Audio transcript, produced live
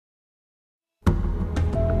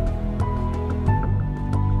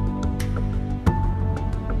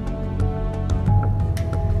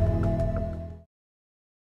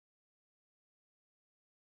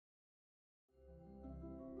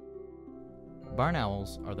Barn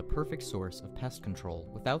owls are the perfect source of pest control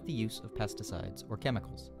without the use of pesticides or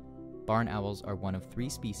chemicals. Barn owls are one of 3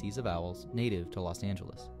 species of owls native to Los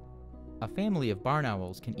Angeles. A family of barn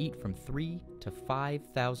owls can eat from 3 to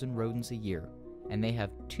 5,000 rodents a year, and they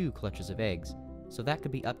have 2 clutches of eggs, so that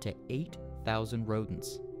could be up to 8,000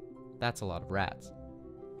 rodents. That's a lot of rats.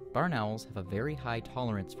 Barn owls have a very high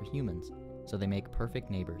tolerance for humans, so they make perfect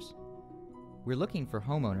neighbors. We're looking for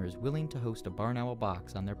homeowners willing to host a barn owl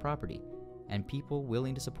box on their property, and people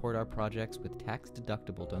willing to support our projects with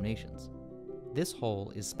tax-deductible donations. This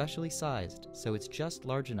hole is specially sized, so it's just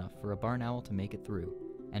large enough for a barn owl to make it through,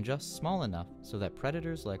 and just small enough so that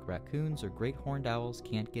predators like raccoons or great horned owls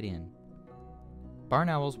can't get in. Barn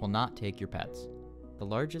owls will not take your pets. The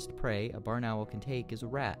largest prey a barn owl can take is a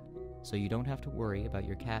rat, so you don't have to worry about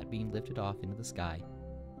your cat being lifted off into the sky.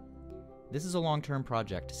 This is a long-term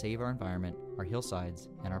project to save our environment, our hillsides,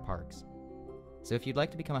 and our parks. So if you'd like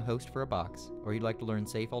to become a host for a box, or you'd like to learn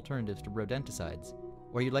safe alternatives to rodenticides,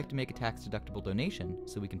 or you'd like to make a tax-deductible donation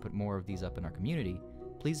so we can put more of these up in our community,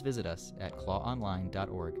 please visit us at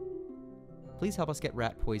clawonline.org. Please help us get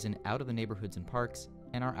rat poison out of the neighborhoods and parks,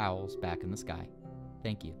 and our owls back in the sky.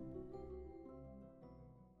 Thank you.